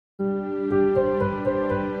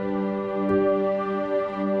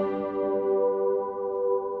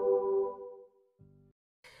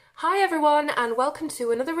everyone, and welcome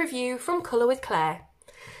to another review from Colour with Claire.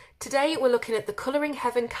 Today we're looking at the Colouring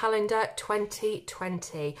Heaven Calendar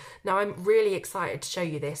 2020. Now I'm really excited to show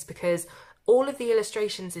you this because all of the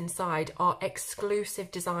illustrations inside are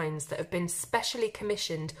exclusive designs that have been specially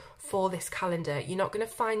commissioned for this calendar. You're not going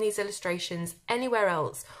to find these illustrations anywhere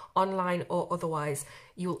else, online or otherwise.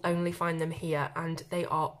 You'll only find them here, and they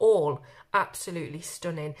are all absolutely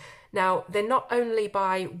stunning. Now, they're not only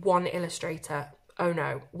by one illustrator. Oh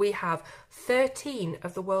no, we have 13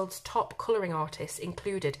 of the world's top colouring artists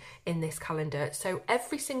included in this calendar. So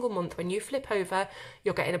every single month when you flip over,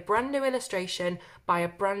 you're getting a brand new illustration by a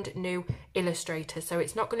brand new illustrator. So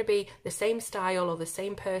it's not going to be the same style or the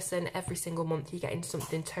same person every single month. You're getting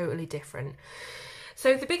something totally different.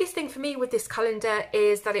 So the biggest thing for me with this calendar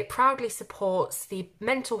is that it proudly supports the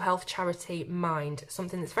mental health charity Mind,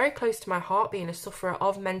 something that's very close to my heart, being a sufferer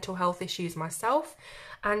of mental health issues myself.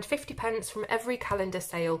 And 50p from every calendar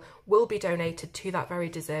sale will be donated to that very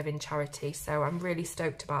deserving charity. So I'm really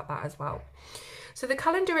stoked about that as well. So the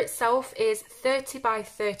calendar itself is 30 by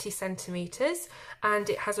 30 centimetres, and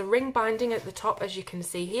it has a ring binding at the top, as you can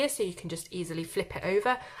see here, so you can just easily flip it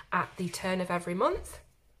over at the turn of every month.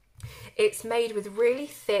 It's made with really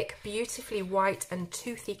thick, beautifully white and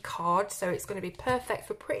toothy card, so it's going to be perfect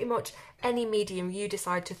for pretty much any medium you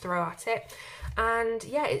decide to throw at it. And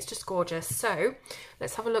yeah, it's just gorgeous. So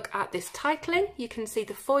let's have a look at this titling. You can see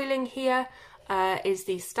the foiling here is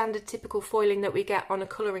the standard typical foiling that we get on a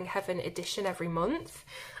Colouring Heaven edition every month.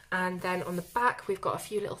 And then on the back, we've got a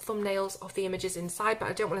few little thumbnails of the images inside, but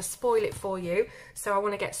I don't want to spoil it for you. So I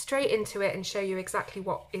want to get straight into it and show you exactly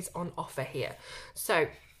what is on offer here. So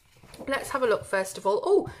let's have a look first of all.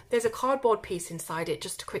 Oh, there's a cardboard piece inside it,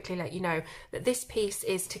 just to quickly let you know that this piece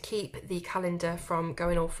is to keep the calendar from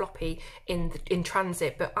going all floppy in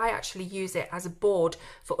transit, but I actually use it as a board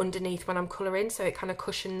for underneath when I'm colouring, so it kind of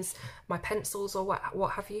cushions my pencils or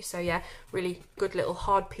what have you. So yeah, really good little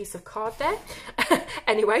hard piece of card there.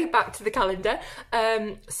 Anyway, back to the calendar.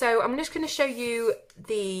 So I'm just going to show you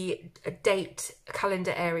the date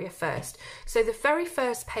calendar area first. So the very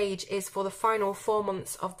first page is for the final 4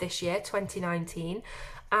 months of this year, 2019,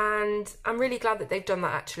 and I'm really glad that they've done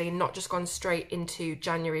that actually, and not just gone straight into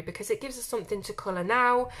January, because it gives us something to colour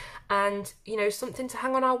now, and you know, something to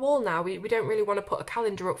hang on our wall now. We don't really want to put a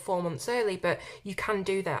calendar up 4 months early, but you can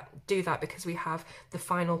do that because we have the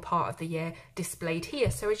final part of the year displayed here.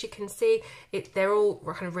 So as you can see, they're all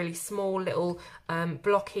kind of really small little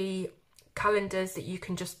blocky calendars that you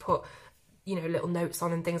can just put, you know, little notes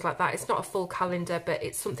on and things like that. It's not a full calendar, but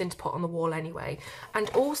it's something to put on the wall anyway. And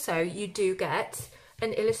also you do get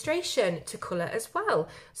an illustration to colour as well.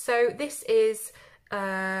 So this is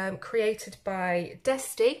created by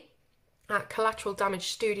Desty at Collateral Damage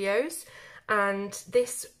Studios, and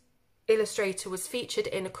this illustrator was featured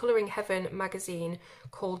in a Colouring Heaven magazine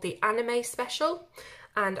called the Anime Special,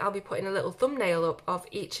 and I'll be putting a little thumbnail up of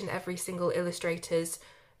each and every single illustrator's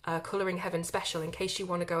Colouring Heaven special in case you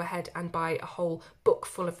want to go ahead and buy a whole book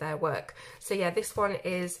full of their work. So yeah, this one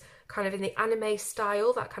is kind of in the anime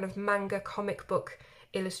style, that kind of manga comic book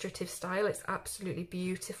illustrative style. It's absolutely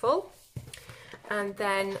beautiful. And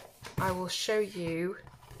then I will show you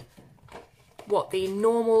what the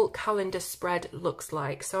normal calendar spread looks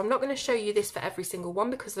like. So I'm not going to show you this for every single one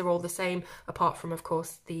because they're all the same, apart from of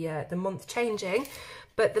course the month changing.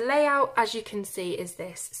 But the layout, as you can see, is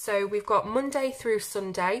this. So we've got Monday through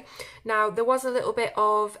Sunday. Now, there was a little bit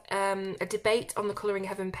of a debate on the Colouring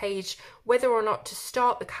Heaven page whether or not to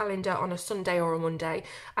start the calendar on a Sunday or a Monday.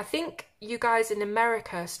 I think you guys in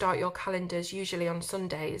America start your calendars usually on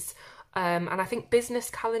Sundays. And I think business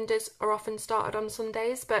calendars are often started on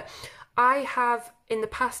Sundays, but I have in the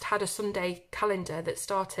past had a Sunday calendar that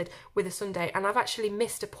started with a Sunday, and I've actually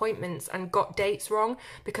missed appointments and got dates wrong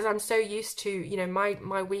because I'm so used to, you know,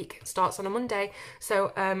 my week starts on a Monday.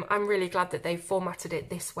 So I'm really glad that they've formatted it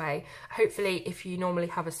this way. Hopefully if you normally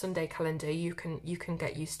have a Sunday calendar, you can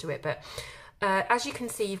get used to it. But as you can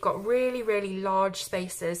see, you've got really, really large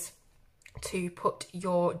spaces to put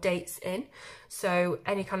your dates in. So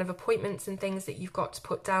any kind of appointments and things that you've got to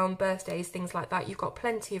put down, birthdays, things like that, you've got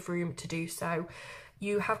plenty of room to do so.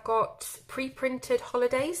 You have got pre-printed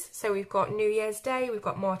holidays. So we've got New Year's Day, we've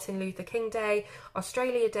got Martin Luther King Day,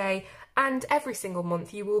 Australia Day, and every single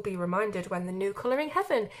month you will be reminded when the new Colouring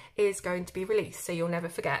Heaven is going to be released, so you'll never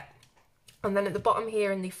forget. And then at the bottom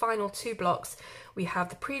here in the final 2 blocks, we have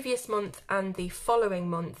the previous month and the following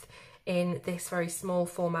month in this very small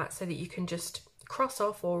format, so that you can just cross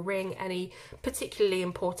off or ring any particularly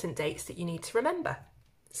important dates that you need to remember.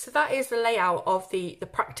 So that is the layout of the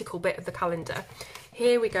practical bit of the calendar.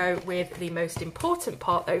 here we go with the most important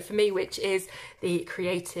part though for me, which is the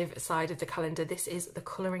creative side of the calendar. This is the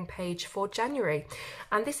colouring page for January,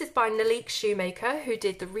 and this is by Nalique Shoemaker, who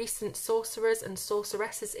did the recent Sorcerers and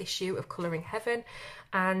Sorceresses issue of Colouring Heaven.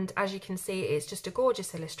 And as you can see, it's just a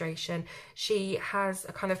gorgeous illustration. She has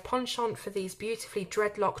a kind of penchant for these beautifully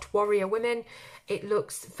dreadlocked warrior women. It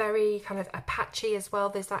looks very kind of Apache as well.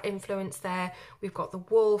 There's that influence there. We've got the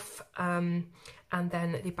wolf, and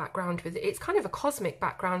then the background with it's kind of a cosmic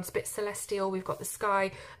background. It's a bit celestial. We've got the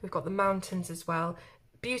sky, we've got the mountains as well.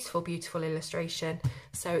 Beautiful, beautiful illustration.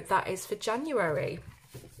 So that is for January.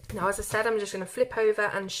 Now, as I said, I'm just going to flip over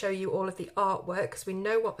and show you all of the artwork because we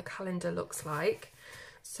know what the calendar looks like.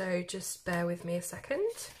 So just bear with me a second.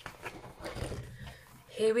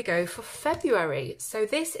 Here we go for February. So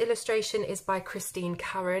this illustration is by Christine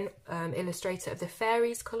Karen, illustrator of the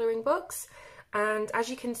Fairies colouring books. And as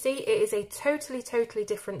you can see, it is a totally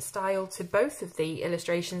different style to both of the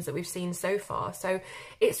illustrations that we've seen so far. So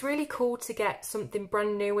it's really cool to get something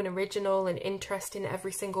brand new and original and interesting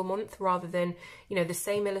every single month, rather than, you know, the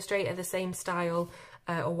same illustrator, the same style,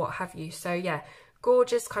 or what have you. So yeah,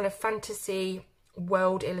 gorgeous kind of fantasy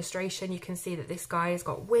world illustration. You can see that this guy has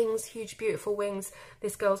got wings, huge beautiful wings.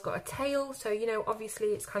 This girl's got a tail, so you know, obviously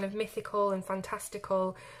it's kind of mythical and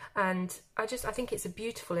fantastical, and I think it's a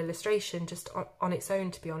beautiful illustration just on its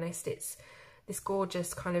own, to be honest. It's this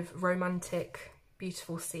gorgeous kind of romantic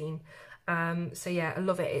beautiful scene. So yeah, I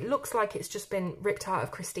love it. It looks like it's just been ripped out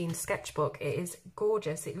of Christine's sketchbook. It is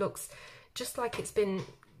gorgeous. It looks just like it's been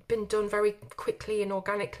done very quickly and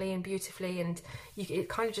organically and beautifully, and it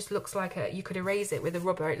kind of just looks like you could erase it with a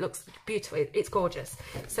rubber. It looks beautiful. It's gorgeous.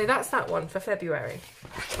 So that's that one for February.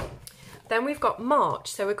 Then we've got March.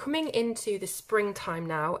 So we're coming into the springtime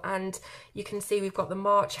now, and you can see we've got the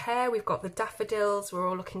March hare, we've got the daffodils. We're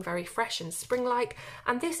all looking very fresh and spring-like.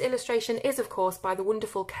 And this illustration is, of course, by the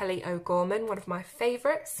wonderful Kelly O'Gorman, one of my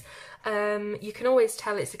favourites. You can always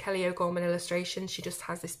tell it's a Kelly O'Gorman illustration. She just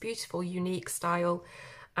has this beautiful, unique style,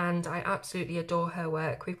 and I absolutely adore her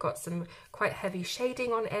work. We've got some quite heavy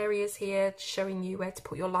shading on areas here, showing you where to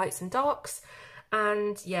put your lights and darks.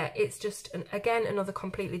 And yeah, it's just, again, another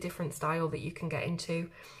completely different style that you can get into.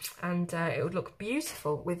 And it would look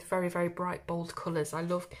beautiful with very bright, bold colours. I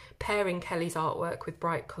love pairing Kelly's artwork with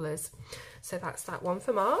bright colours. So that's that one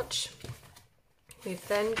for March. We've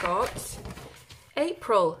then got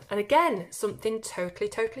April, and again, something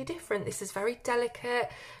totally different. This is very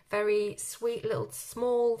delicate, very sweet little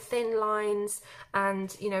small thin lines,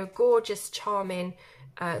 and you know, gorgeous, charming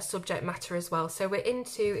subject matter as well. So we're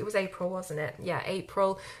into, it was April, wasn't it? Yeah,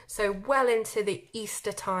 April. So well into the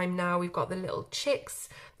Easter time now. We've got the little chicks,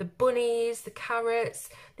 the bunnies, the carrots,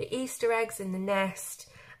 the Easter eggs in the nest.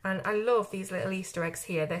 And I love these little Easter eggs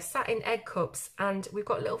here. They're sat in egg cups, and we've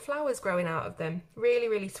got little flowers growing out of them.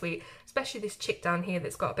 Really sweet, especially this chick down here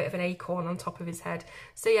that's got a bit of an acorn on top of his head.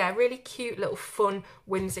 So yeah, really cute little fun,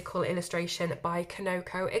 whimsical illustration by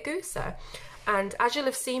Kanoko Egusa. And as you'll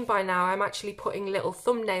have seen by now, I'm actually putting little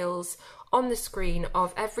thumbnails on the screen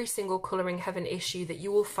of every single Colouring Heaven issue that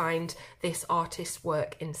you will find this artist's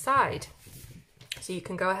work inside. So you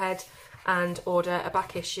can go ahead and order a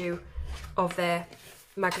back issue of their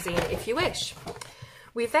magazine if you wish.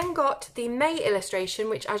 We've then got the May illustration,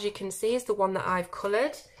 which as you can see is the one that I've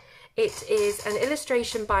coloured. It is an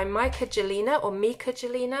illustration by Mika Jelena, or Mika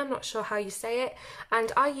Jelena, I'm not sure how you say it,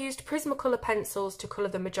 and I used Prismacolor pencils to colour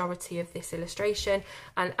the majority of this illustration.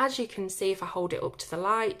 And as you can see, if I hold it up to the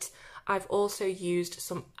light, I've also used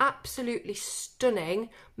some absolutely stunning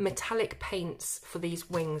metallic paints for these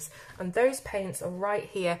wings, and those paints are right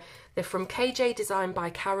here. They're from KJ Design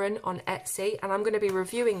by Karen on Etsy, and I'm going to be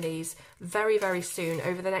reviewing these very soon,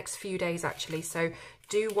 over the next few days actually, so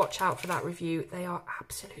do watch out for that review. They are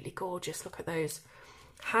absolutely gorgeous. Look at those.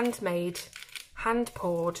 Handmade, hand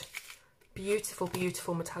poured,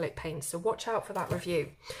 beautiful metallic paints, so watch out for that review.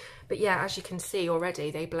 But yeah, as you can see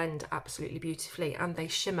already, they blend absolutely beautifully and they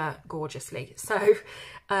shimmer gorgeously. So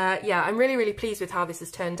yeah, I'm really pleased with how this has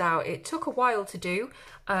turned out. It took a while to do.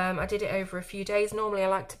 I did it over a few days. Normally I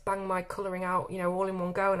like to bang my colouring out, you know, all in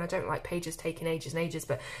one go, and I don't like pages taking ages and ages,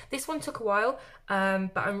 but this one took a while.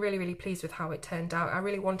 But I'm really pleased with how it turned out. I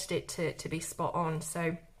really wanted it to be spot on.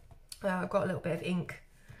 So I've got a little bit of ink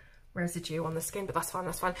residue on the skin, but that's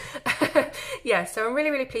fine. Yeah, so I'm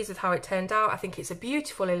really pleased with how it turned out. I think it's a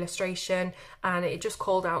beautiful illustration, and it just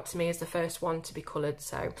called out to me as the first one to be coloured,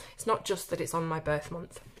 so it's not just that it's on my birth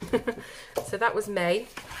month. So that was May.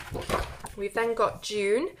 We've then got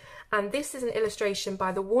June, and this is an illustration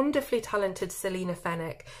by the wonderfully talented Selena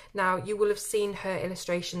Fenech. Now, you will have seen her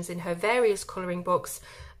illustrations in her various colouring books.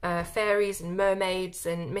 fairies and mermaids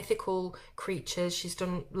and mythical creatures. She's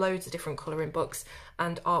done loads of different colouring books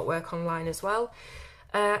and artwork online as well.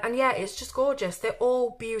 And yeah, it's just gorgeous. They're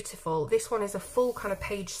all beautiful. This one is a full kind of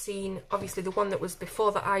page scene. Obviously the one that was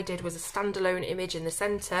before that I did was a standalone image in the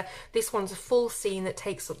centre. This one's a full scene that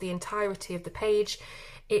takes up the entirety of the page.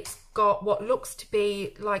 It's got what looks to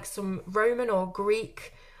be like some Roman or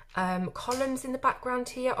Greek columns in the background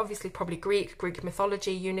here. Obviously probably Greek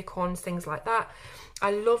mythology, unicorns, things like that.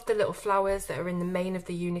 I love the little flowers that are in the mane of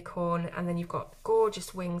the unicorn, and then you've got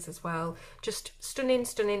gorgeous wings as well. Just stunning,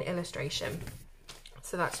 stunning illustration.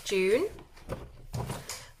 So that's June.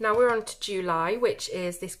 Now we're on to July, which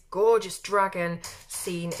is this gorgeous dragon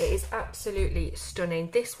scene. It is absolutely stunning.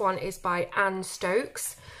 This one is by Anne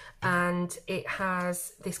Stokes, and it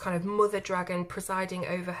has this kind of mother dragon presiding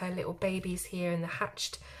over her little babies here and the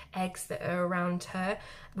hatched eggs that are around her.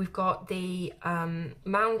 We've got the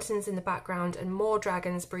mountains in the background and more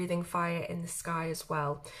dragons breathing fire in the sky as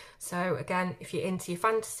well. So again, if you're into your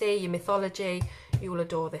fantasy, your mythology, you will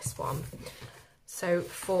adore this one. So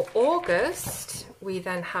for August, we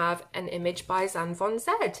then have an image by Zan Von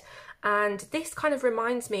Zed. And this kind of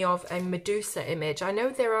reminds me of a Medusa image. I know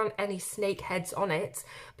there aren't any snake heads on it,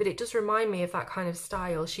 but it does remind me of that kind of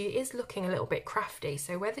style. She is looking a little bit crafty.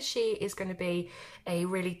 So whether she is going to be a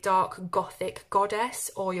really dark gothic goddess,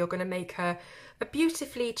 or you're going to make her a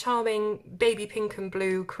beautifully charming baby pink and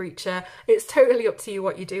blue creature, it's totally up to you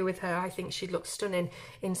what you do with her. I think she looks stunning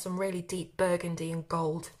in some really deep burgundy and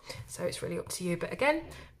gold. So it's really up to you. But again,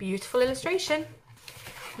 beautiful illustration.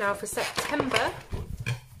 Now for September,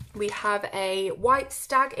 we have a White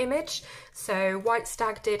Stag image. So White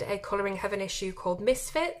Stag did a Colouring Heaven issue called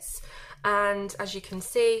Misfits, and as you can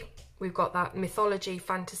see, we've got that mythology,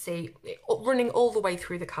 fantasy running all the way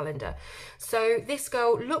through the calendar. So this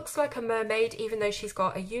girl looks like a mermaid, even though she's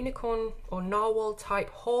got a unicorn or narwhal type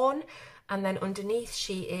horn, and then underneath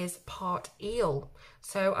she is part eel.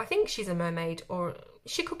 So I think she's a mermaid, or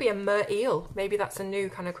she could be a mer-eel. Maybe that's a new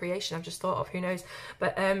kind of creation I've just thought of, who knows.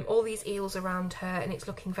 But all these eels around her, and it's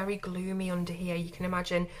looking very gloomy under here. You can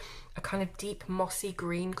imagine a kind of deep mossy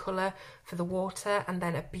green colour for the water, and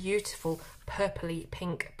then a beautiful purpley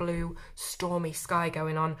pink blue stormy sky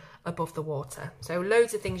going on above the water. So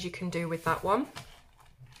loads of things you can do with that one.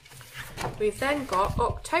 We've then got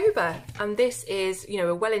October, and this is, you know,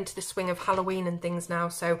 we're well into the swing of Halloween and things now,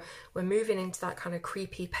 so we're moving into that kind of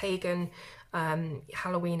creepy pagan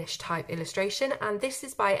Halloweenish type illustration, and this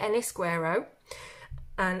is by Ennis Guerrero,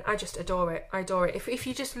 and I just adore it. I adore it. If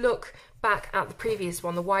you just look back at the previous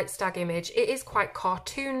one, the White Stag image, it is quite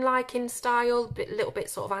cartoon-like in style, a little bit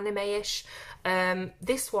sort of anime-ish.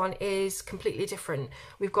 This one is completely different.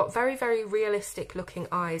 We've got very, very realistic looking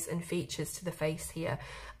eyes and features to the face here,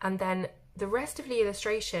 and then the rest of the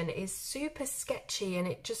illustration is super sketchy, and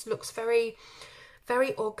it just looks very,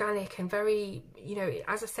 very organic and very, you know,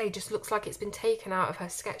 as I say, just looks like it's been taken out of her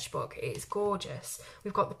sketchbook. It is gorgeous.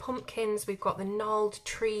 We've got the pumpkins, we've got the gnarled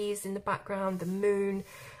trees in the background, the moon,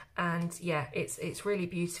 and yeah, it's really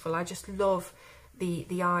beautiful. I just love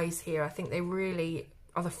the eyes here. I think they really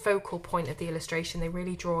are the focal point of the illustration. They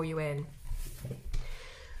really draw you in.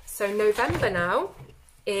 So November now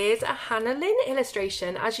is a Hannah Lynn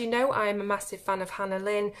illustration. As you know, I am a massive fan of Hannah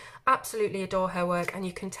Lynn, absolutely adore her work, and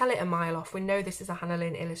you can tell it a mile off. We know this is a Hannah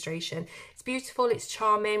Lynn illustration. It's beautiful, it's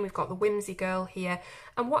charming, we've got the whimsy girl here,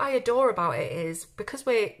 and what I adore about it is, because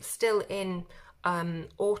we're still in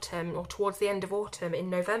autumn, or towards the end of autumn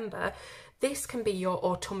in November, this can be your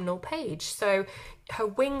autumnal page. So her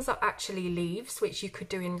wings are actually leaves, which you could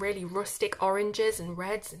do in really rustic oranges and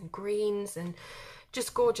reds and greens and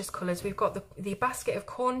just gorgeous colours. We've got the basket of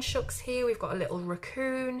corn shucks here, we've got a little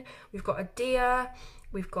raccoon, we've got a deer,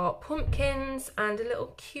 we've got pumpkins and a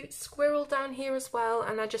little cute squirrel down here as well,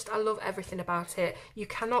 and I love everything about it. You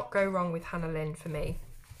cannot go wrong with Hannah Lynn for me.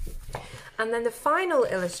 And then the final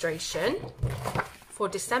illustration for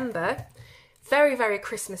December, very, very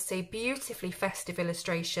Christmassy, beautifully festive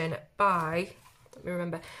illustration by, let me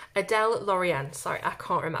remember, Adele Lorien. Sorry, I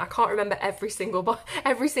can't remember every single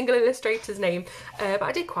illustrator's name, but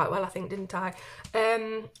I did quite well, I think, didn't I?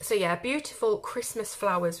 So yeah, beautiful Christmas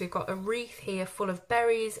flowers. We've got a wreath here full of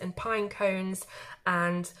berries and pine cones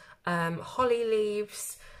and holly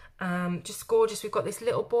leaves. Just gorgeous. We've got this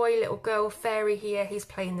little boy, little girl fairy here. He's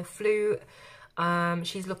playing the flute.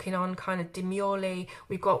 She's looking on kind of demurely.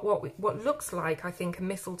 We've got what looks like, I think, a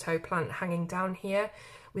mistletoe plant hanging down here.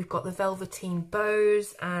 We've got the velveteen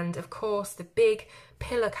bows, and of course the big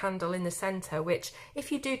pillar candle in the centre, which if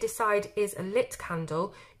you do decide is a lit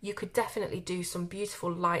candle, you could definitely do some beautiful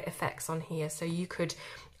light effects on here. So you could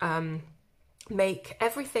make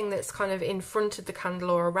everything that's kind of in front of the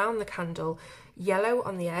candle or around the candle yellow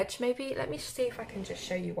on the edge. Maybe let me see if I can just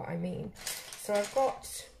show you what I mean. So I've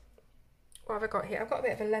got, what have I got here? I've got a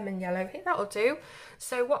bit of a lemon yellow here, that'll do.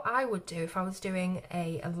 So what I would do if I was doing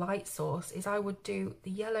a light source is I would do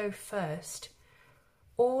the yellow first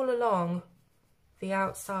all along the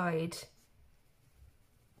outside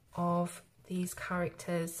of these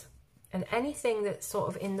characters and anything that's sort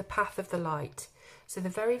of in the path of the light. So the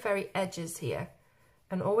very, very edges here,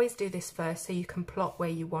 and always do this first so you can plot where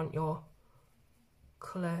you want your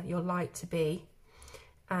colour, your light to be.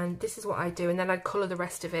 And this is what I do, and then I'd colour the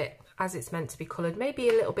rest of it as it's meant to be coloured. Maybe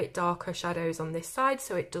a little bit darker shadows on this side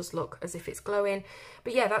so it does look as if it's glowing.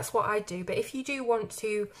 But yeah, that's what I do. But if you do want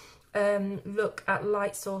to look at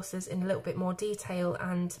light sources in a little bit more detail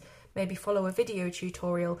and maybe follow a video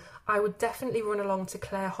tutorial, I would definitely run along to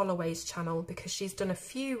Claire Holloway's channel, because she's done a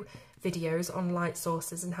few videos on light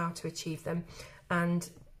sources and how to achieve them, and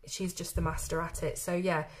she's just the master at it. So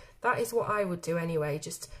yeah, that is what I would do anyway,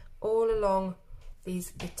 just all along the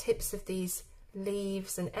tips of these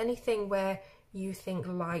leaves and anything where you think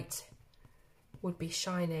light would be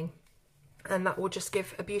shining, and that will just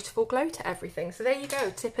give a beautiful glow to everything. So there you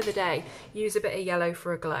go, tip of the day, use a bit of yellow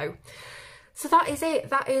for a glow. So that is it.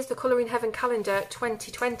 That is the Colour in Heaven calendar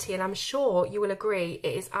 2020, and I'm sure you will agree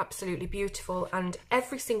it is absolutely beautiful, and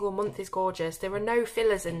every single month is gorgeous. There are no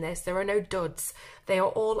fillers in this, there are no duds. They are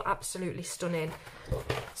all absolutely stunning.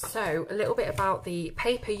 So a little bit about the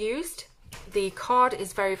paper used. The card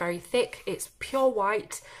is very, very thick. It's pure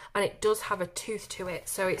white and it does have a tooth to it,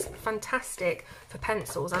 so it's fantastic for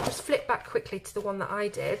pencils. I'll just flip back quickly to the one that I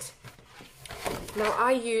did. Now,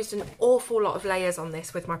 I used an awful lot of layers on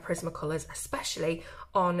this with my Prismacolors, especially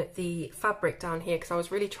on the fabric down here, because I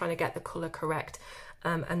was really trying to get the colour correct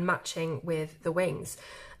and matching with the wings.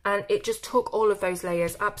 And it just took all of those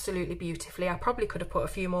layers absolutely beautifully. I probably could have put a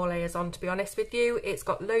few more layers on, to be honest with you. It's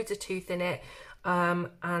got loads of tooth in it.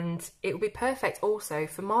 And it would be perfect also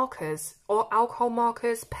for markers or alcohol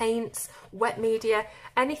markers, paints, wet media,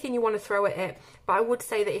 anything you want to throw at it. But I would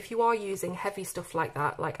say that if you are using heavy stuff like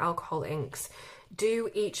that, like alcohol inks, do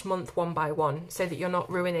each month one by one so that you're not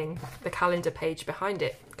ruining the calendar page behind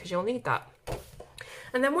it, because you'll need that.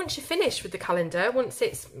 And then once you're finished with the calendar, once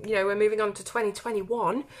it's, you know, we're moving on to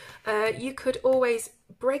 2021, you could always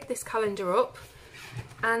break this calendar up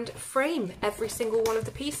and frame every single one of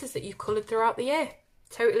the pieces that you've coloured throughout the year.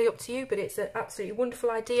 Totally up to you, but it's an absolutely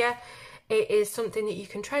wonderful idea. It is something that you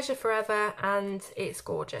can treasure forever, and it's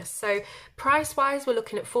gorgeous. So price wise, we're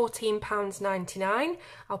looking at £14.99.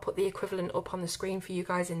 I'll put the equivalent up on the screen for you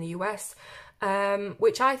guys in the US,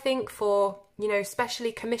 which I think for, you know,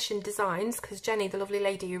 specially commissioned designs, because Jenny, the lovely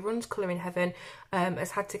lady who runs Colour in Heaven,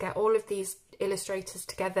 has had to get all of these illustrators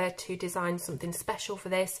together to design something special for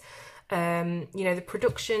this. You know, the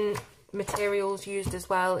production materials used as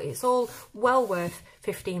well, it's all well worth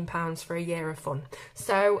 £15 for a year of fun.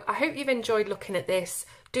 So I hope you've enjoyed looking at this.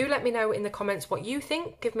 Do let me know in the comments what you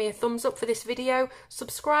think. Give me a thumbs up for this video,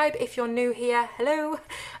 subscribe if you're new here, hello,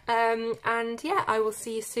 and yeah, I will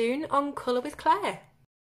see you soon on Colour with Claire.